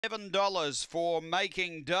$7 for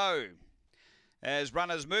Making Dough. As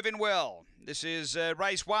runners moving well. This is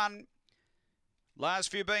race 1. Last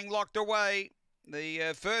few being locked away.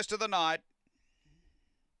 The first of the night.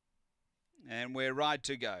 And we're right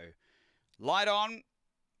to go. Light on.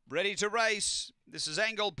 Ready to race. This is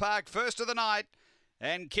Angle-Park, first of the night.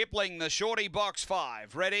 And Kipling, the shorty, box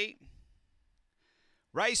 5. Ready?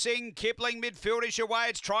 Racing, Kipling midfieldish away,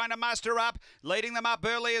 it's trying to muster up. Leading them up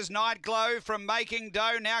early is Night Glow from Making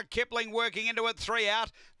Dough. Now Kipling working into it, 3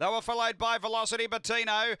 out. They were followed by Velocity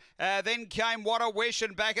Bettino. Then came What a Wish,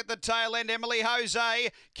 and back at the tail end, Emily Jose.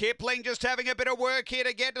 Kipling just having a bit of work here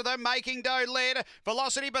to get to them. Making Dough led.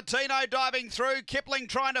 Velocity Bettino diving through. Kipling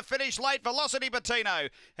trying to finish late. Velocity Bettino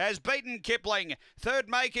has beaten Kipling. Third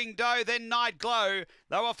Making Dough, then Night Glow.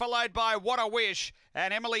 They were followed by What a Wish,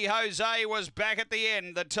 and Emily Jose was back at the end.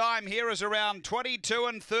 The time here is around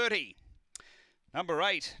 22:30. Number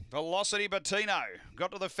 8, Velocity Bettino.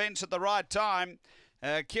 Got to the fence at the right time.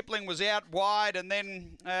 Kipling was out wide and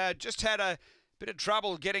then just had a bit of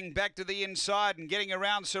trouble getting back to the inside and getting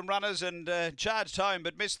around some runners and charged home,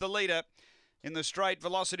 but missed the leader in the straight,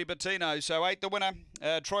 Velocity Bettino. So 8 the winner,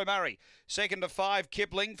 Troy Murray. 2nd to 5,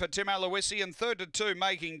 Kipling for Tim Aloisi, and 3rd to 2,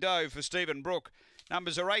 Making Dough for Stephen Brook.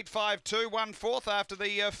 Numbers are 8, 5, 2, 1 4th after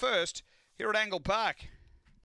the first here at Angle Park.